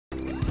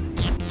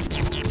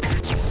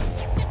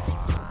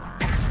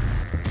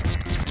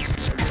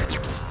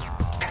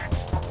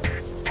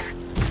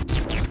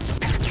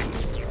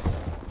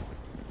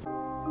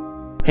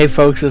Hey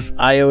folks, it's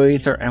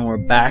ioEther and we're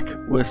back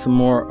with some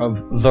more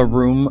of The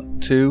Room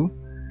 2.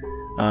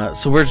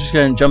 So we're just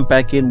going to jump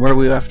back in where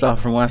we left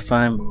off from last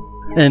time.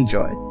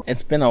 Enjoy.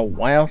 It's been a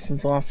while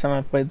since the last time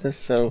I played this,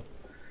 so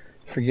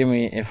forgive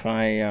me if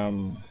I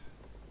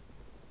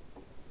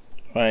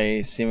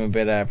seem a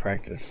bit out of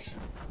practice.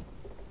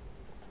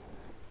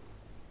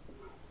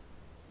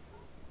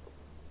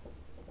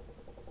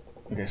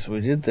 Okay, so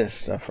we did this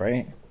stuff,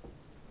 right?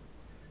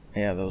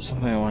 Yeah, there was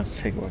something I wanted to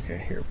take a look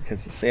at here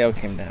because the sale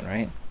came down,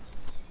 right?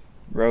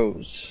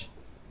 Rose.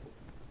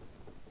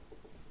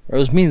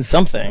 Rose means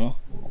something.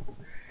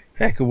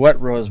 Exactly what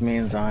rose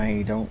means,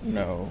 I don't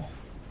know.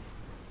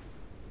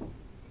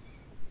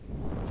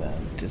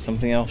 Did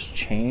something else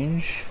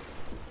change?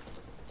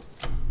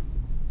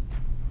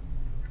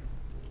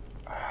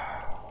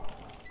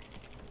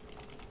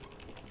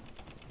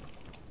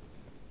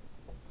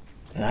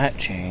 That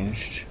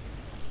changed.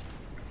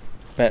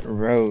 Bet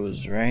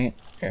rose, right?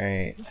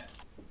 Right.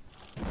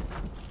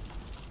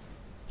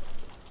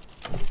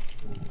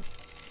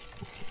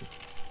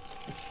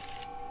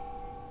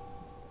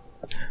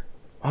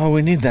 Oh,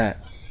 we need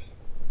that.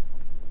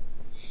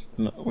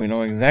 We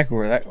know exactly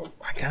where that...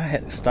 I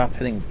gotta stop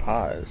hitting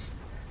pause.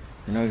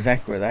 We know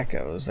exactly where that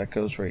goes. That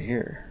goes right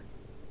here.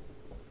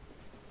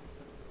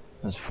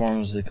 This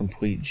forms the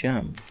complete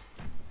gem.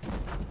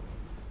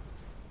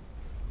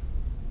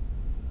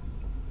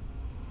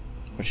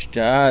 Which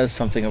does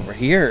something over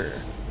here.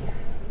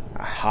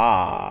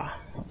 Aha.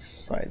 Let's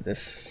slide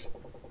this.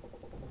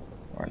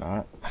 Or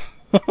not.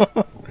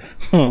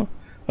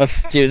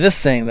 Let's do this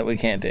thing that we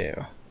can't do.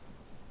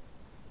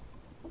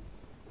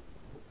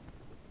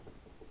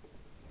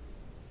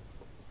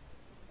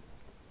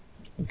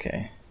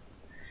 Okay.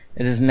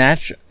 It is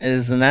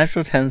the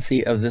natural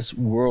tendency of this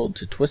world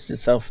to twist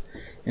itself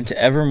into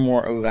ever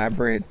more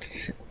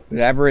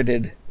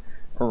elaborated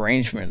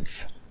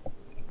arrangements.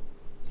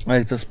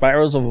 Like the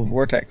spirals of a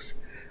vortex,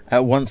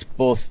 at once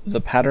both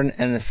the pattern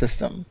and the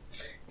system.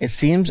 It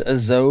seems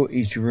as though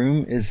each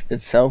room is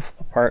itself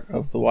a part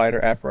of the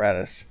wider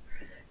apparatus.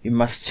 You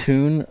must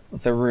tune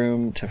the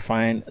room to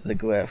find the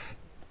glyph,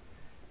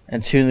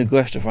 and tune the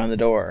glyph to find the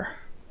door.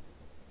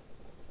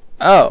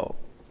 Oh,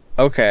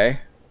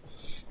 okay.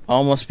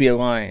 All must be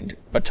aligned,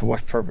 but to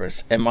what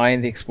purpose? Am I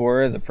the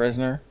explorer, the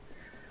prisoner?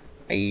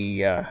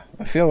 I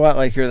feel a lot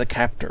like you're the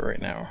captor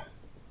right now.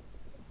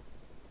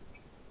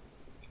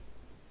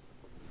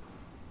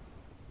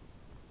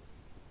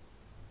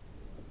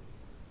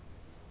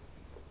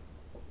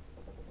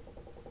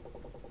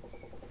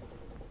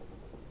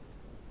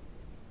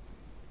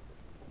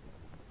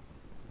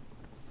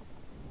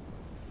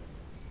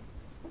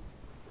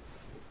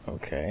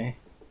 Okay.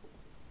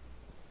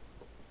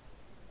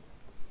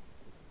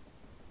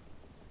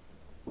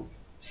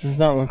 Does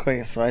not look like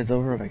it slides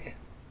over like...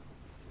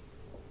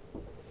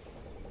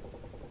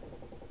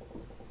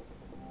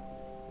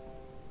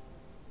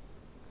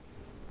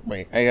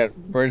 Wait, I got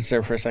words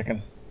there for a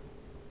second.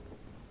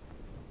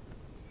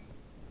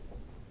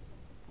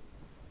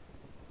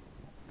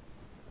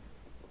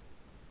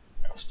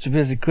 I was too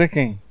busy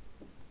clicking.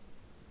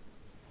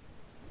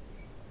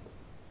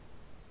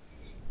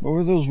 What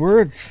were those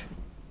words?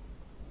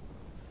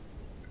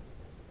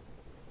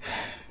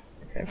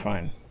 Okay,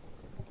 fine.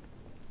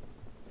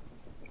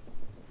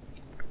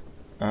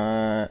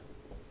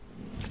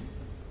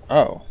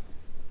 Oh.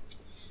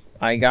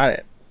 I got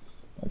it.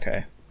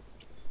 Okay.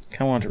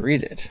 Kinda want to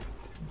read it.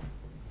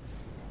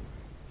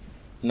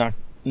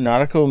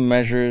 Nautical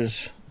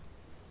measures...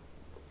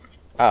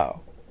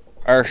 Oh.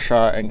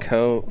 Arshaw and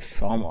Co.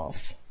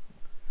 Falmouth.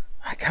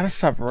 I gotta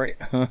stop right...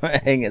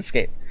 Hang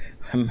escape.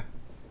 It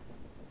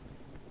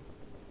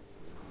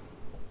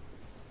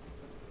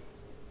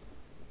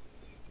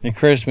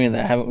occurs to me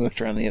that I haven't looked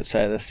around the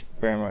outside of this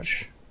very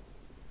much.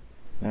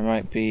 There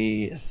might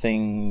be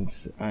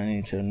things I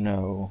need to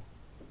know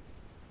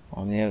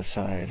on the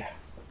outside.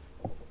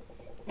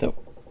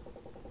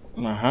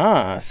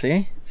 Aha!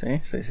 See?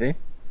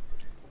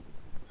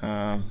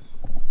 The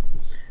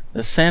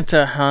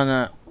Santa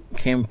Ana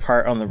came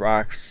apart on the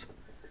rocks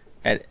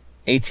at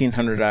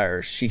 1800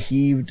 hours. She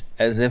heaved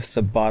as if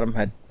the bottom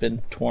had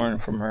been torn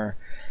from her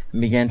and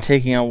began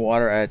taking on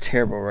water at a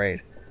terrible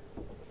rate.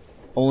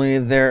 Only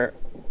there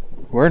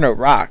were no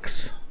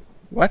rocks.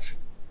 What?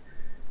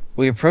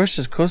 We approached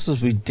as close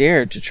as we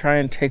dared to try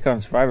and take on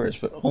survivors,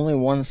 but only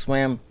one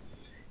swam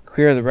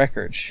clear of the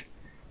wreckage.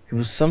 He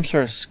was some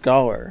sort of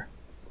scholar,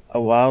 a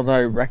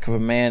wild-eyed wreck of a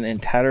man in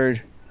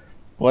tattered,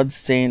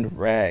 blood-stained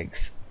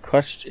rags.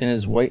 Clutched in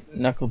his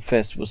white-knuckled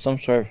fist was some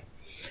sort of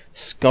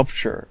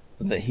sculpture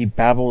that he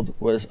babbled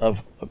was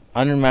of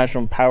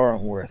unimaginable power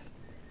and worth.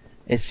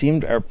 It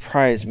seemed our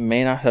prize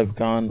may not have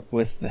gone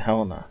with the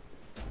Helena.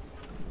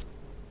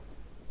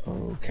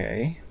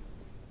 Okay.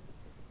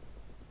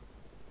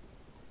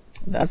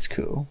 That's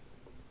cool.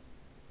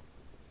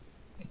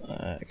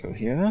 Go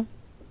here then?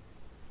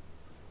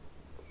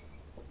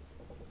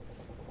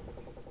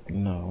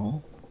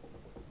 No.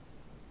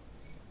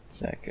 Does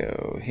that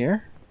go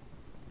here?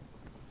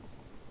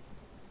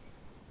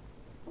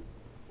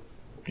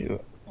 Do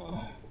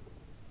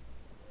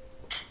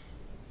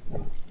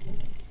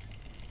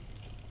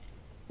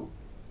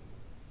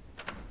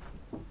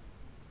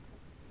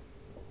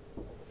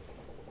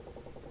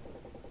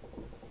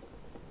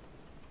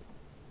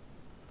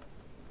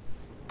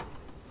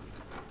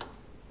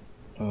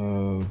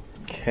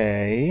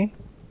Okay.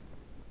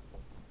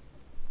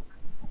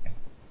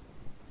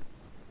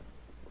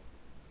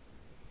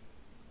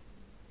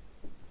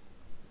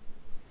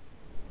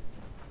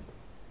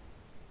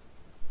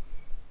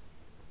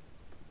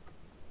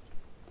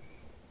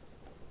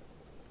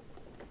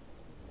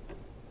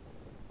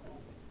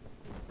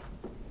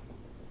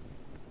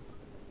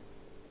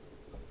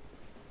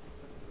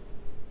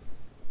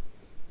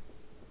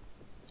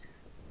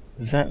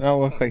 Does that not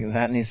look like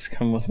that needs to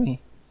come with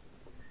me?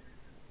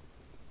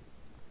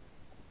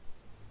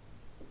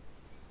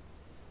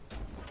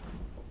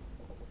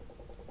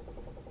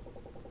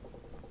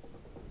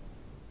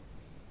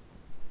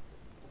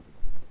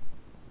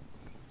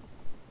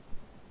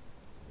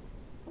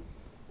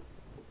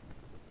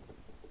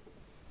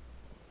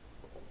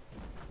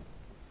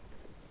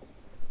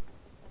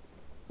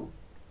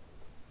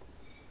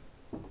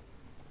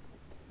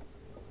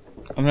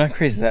 I'm not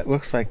crazy. That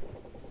looks like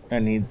I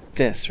need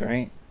this,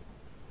 right?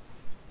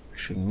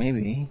 Actually,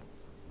 maybe.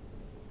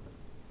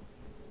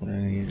 What I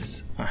need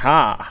is...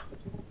 Aha!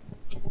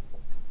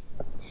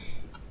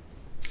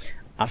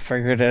 I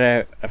figured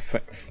it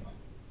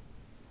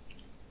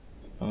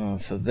out.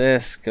 So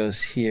this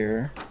goes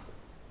here.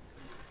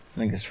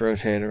 And it gets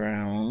rotated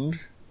around.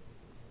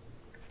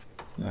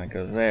 And that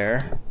goes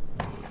there.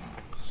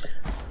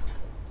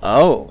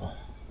 Oh!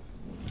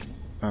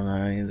 And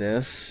then I need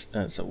this.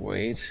 That's a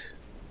weight.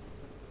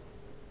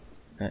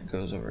 That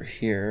goes over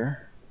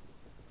here.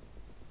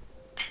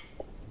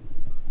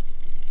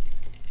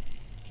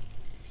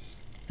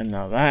 And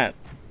now that.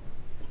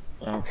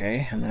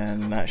 Okay, and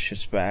then that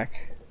shifts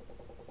back.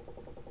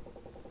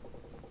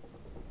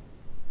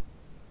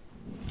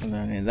 And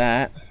then I need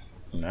that.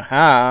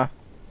 Aha!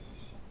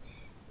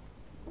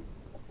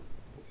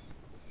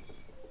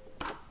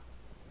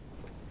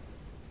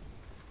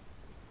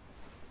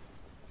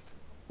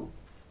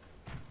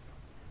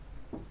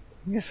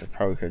 I guess I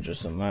probably could have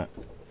just done that.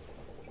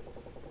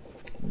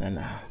 And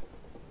then,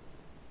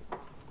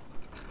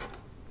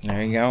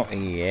 there you go.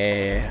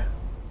 Yeah.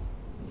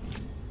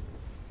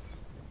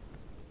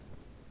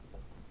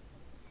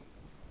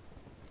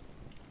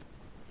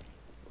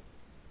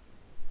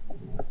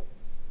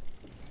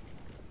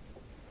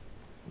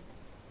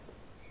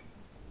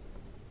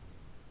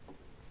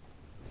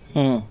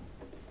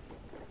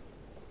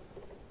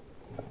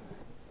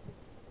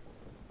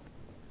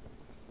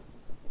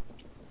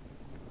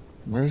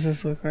 What does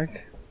this look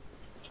like?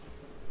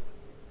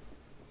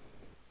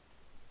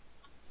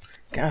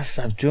 Gotta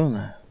stop doing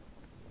that.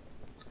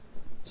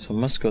 So it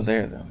must go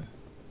there then.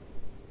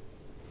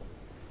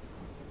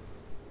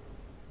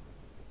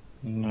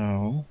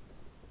 No.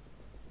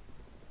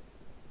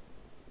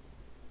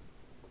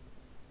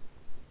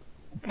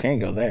 It can't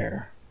go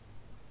there.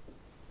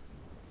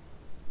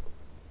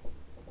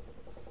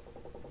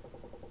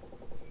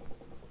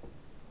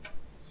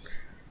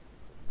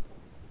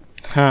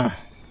 Huh.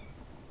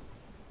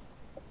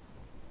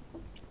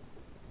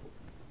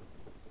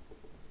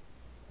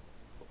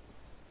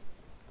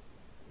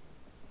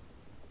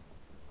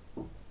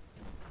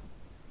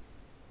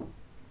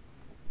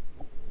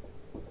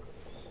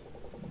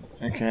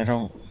 Okay,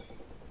 I'm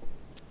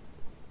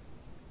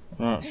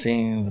not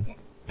seeing the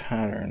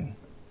pattern.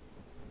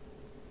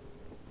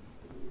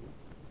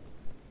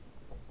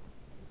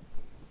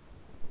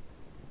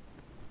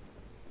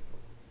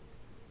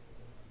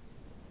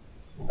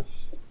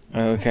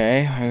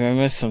 Okay, I'm gonna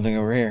miss something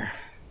over here.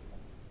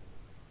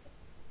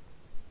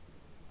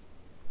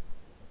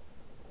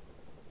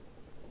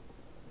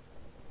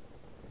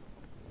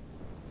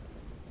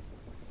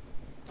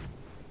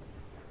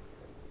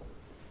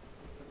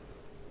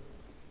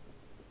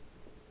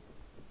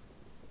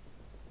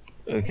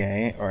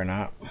 Okay, or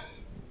not.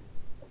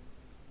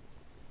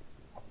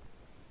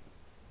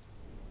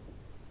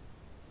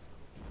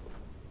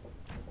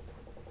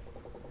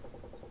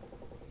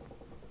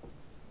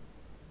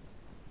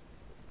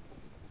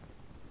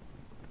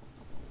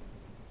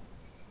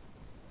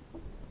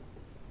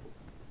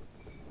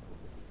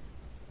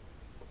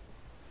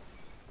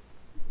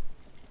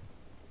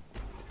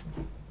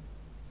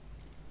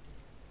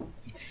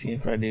 Let's see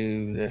if I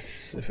do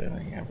this, if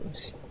anything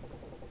happens.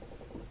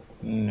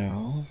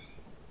 No.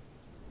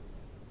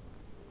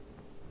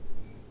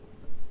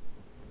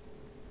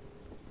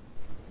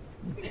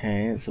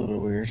 Okay, it's a little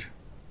weird.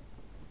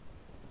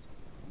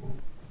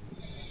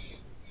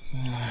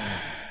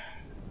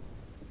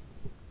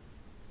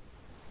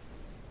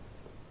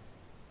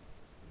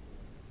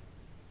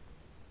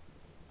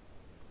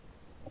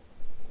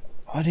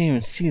 I didn't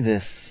even see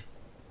this.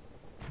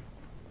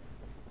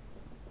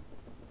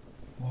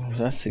 What does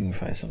that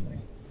signify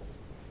something?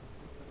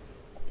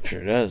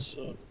 Sure does.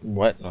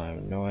 What? I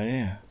have no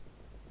idea.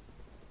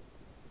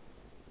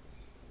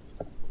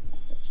 I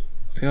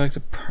feel like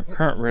the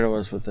current riddle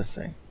is with this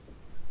thing.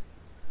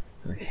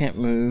 I can't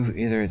move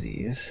either of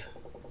these.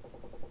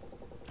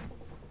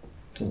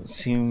 Doesn't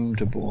seem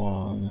to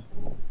belong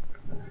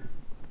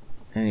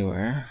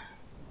anywhere.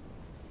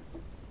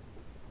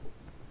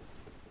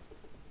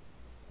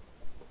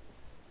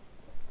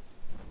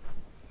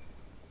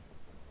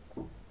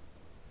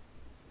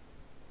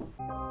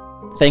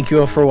 thank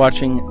you all for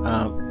watching.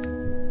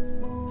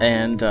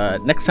 And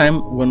next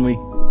time, when we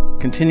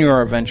continue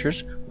our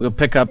adventures, we'll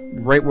pick up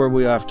right where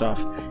we left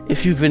off.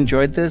 If you've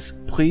enjoyed this,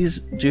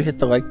 please do hit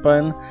the like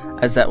button,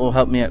 as that will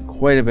help me out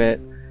quite a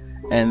bit.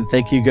 And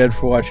thank you again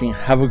for watching.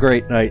 Have a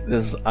great night.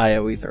 This is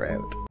ioEther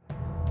out.